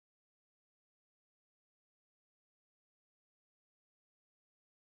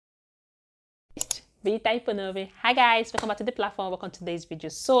Hi guys, welcome back to the platform. Welcome to today's video.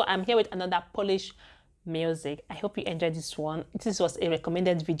 So I'm here with another Polish music. I hope you enjoyed this one. This was a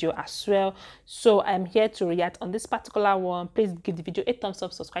recommended video as well, so I'm here to react on this particular one. Please give the video a thumbs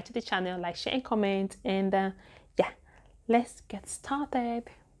up, subscribe to the channel, like, share and comment, and yeah, let's get started.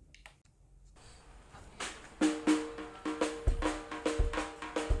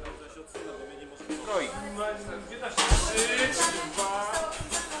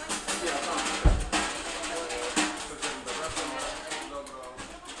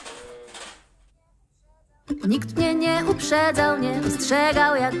 Nikt mnie nie uprzedzał, nie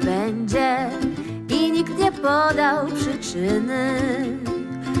ostrzegał jak będzie i nikt nie podał przyczyny.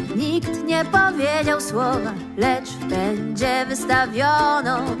 Nikt nie powiedział słowa, lecz w pędzie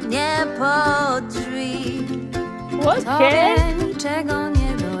wystawiono mnie pod drzwi. Tobie niczego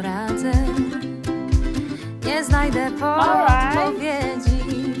nie doradzę, nie znajdę podpowiedzi.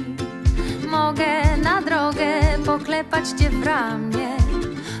 Mogę na drogę poklepać cię w ramię.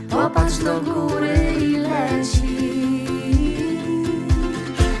 Popatrz do góry i leci.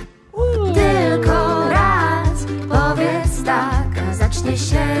 Tylko raz powiedz tak, a zacznie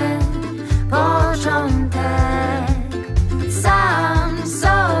się początek. Sam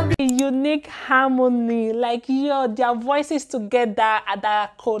sobie. Unique harmony, like their voices together and they're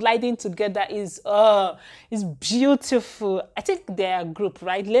colliding together is beautiful. I think they're a group,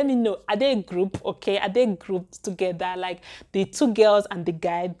 right? Let me know, are they a group? Okay, are they grouped together, like the two girls and the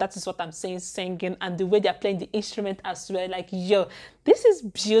guy? That is what I'm saying, singing, and the way they're playing the instrument as well. Like this is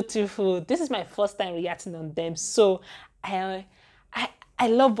beautiful. This is my first time reacting on them, so I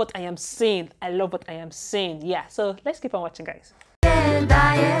love what I am seeing. I love what I am seeing. Yeah, so let's keep on watching, guys.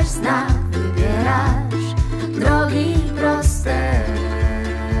 Dajesz znak, wybierasz drogi proste.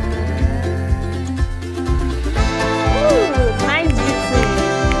 Nice beating.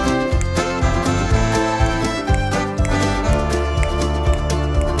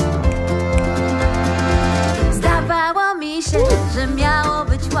 Zdawało mi się, że miało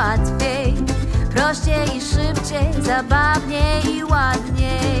być łatwiej, prościej i szybciej, zabawniej i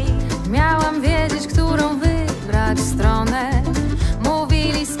ładniej. Miałam wiedzieć, którą wybrać stronę.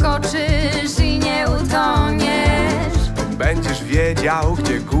 Mówili, skoczysz i nie utoniesz. Będziesz wiedział,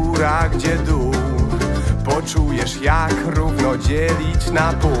 gdzie góra, gdzie dół. Poczujesz, jak równo dzielić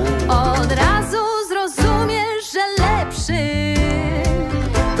na pół. Od razu zrozumiesz, że lepszy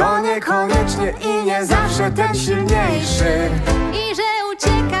to niekoniecznie i nie zawsze ten silniejszy. I że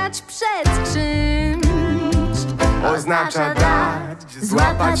uciekać przed czymś oznacza dać,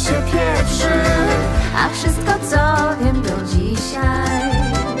 złapać się pierwszy. A wszystko, co wiem do dzisiaj.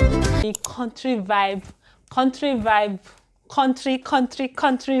 Country vibe, country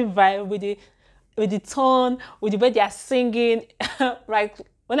vibe with the tone, with the way they are singing. Right,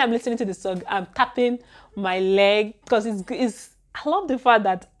 when I'm listening to the song, I'm tapping my leg because I love the fact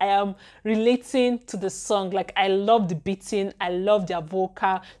that I am relating to the song. Like, I love the beating, I love their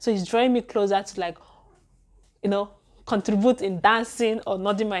vocal, so it's drawing me closer to, like, contribute in dancing or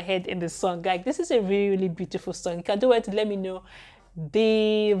nodding my head in the song. Like, this is a really, really beautiful song. You can do it to let me know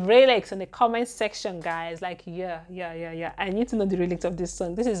the lyrics in the comment section, guys. Like, yeah, I need to know the lyrics of this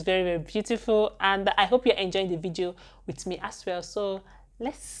song. This is very, very beautiful, and I hope you're enjoying the video with me as well. So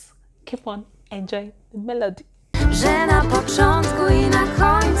let's keep on enjoying the melody. Że na początku i na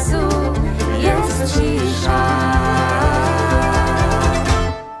końcu jest cisza.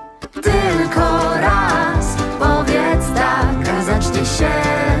 Tylko raz powiedz tak, a zacznie się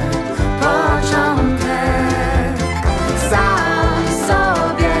początek. Sam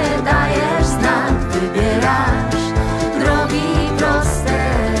sobie dajesz znak, wybierasz drogi proste.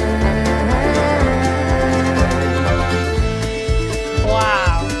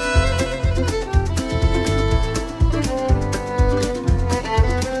 Wow.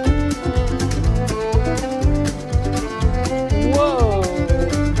 Whoa.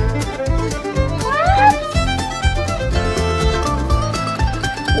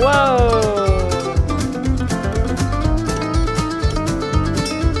 Whoa.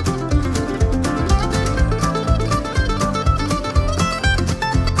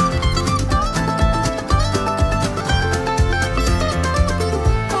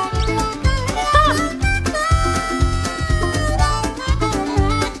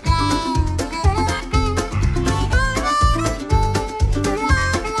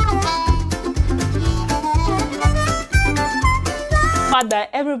 That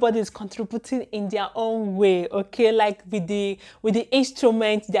everybody is contributing in their own way, okay? Like with the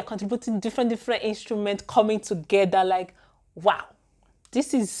instruments, they're contributing different instruments coming together. Like, wow,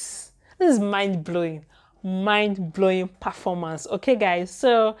 this is mind-blowing performance. Okay, guys,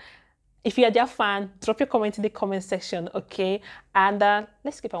 so If you are their fan, drop your comment in the comment section, okay? And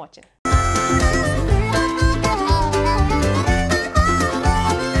let's keep on watching.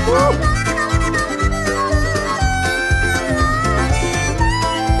 Woo!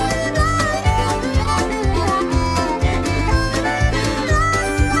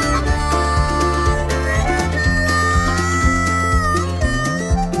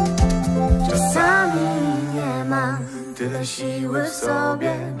 Tyle siły w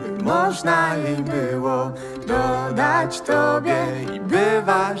sobie, by można jej było dodać tobie. I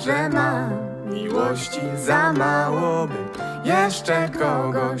bywa, że mam miłości za mało, by jeszcze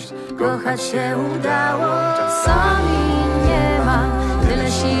kogoś kochać się udało. Czasami nie mam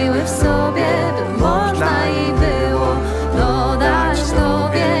tyle siły w sobie, by można jej było dodać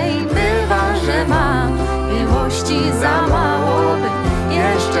tobie. I bywa, że mam miłości za mało, by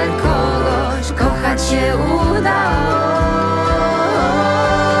jeszcze kogoś kochać się udało.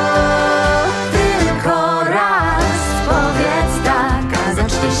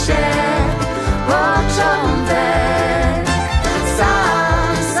 Początek,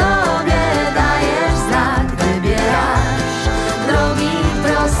 sam sobie dajesz znak, wybierasz drogi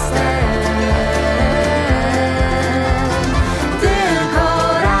proste. Tylko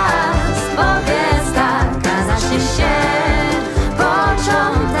raz powiedz tak, a zacznie się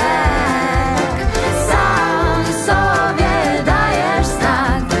początek. Sam sobie dajesz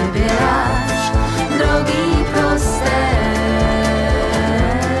znak, wybierasz drogi proste.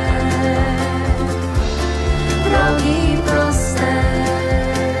 Drogi proste,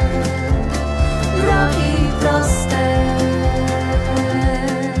 drogi proste.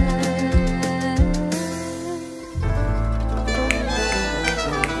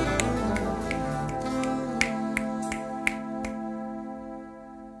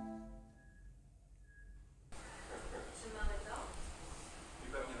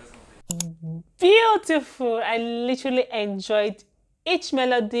 Beautiful. I literally enjoyed each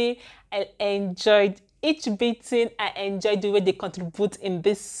melody. I enjoyed each beating. I enjoyed the way they contribute in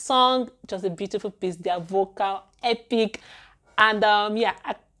this song. Just a beautiful piece. Their vocal, epic. And yeah,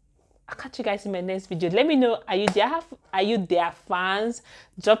 I'll catch you guys in my next video. Let me know, are you their fans?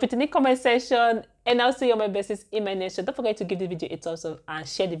 Drop it in the comment section, and I'll see you on my bestest in my next show. Don't forget to give the video a thumbs up and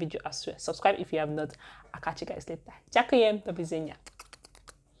share the video as well. Subscribe if you have not. I'll catch you guys later. Dziękuję, do widzenia.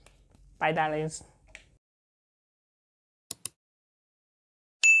 Bye, darlings.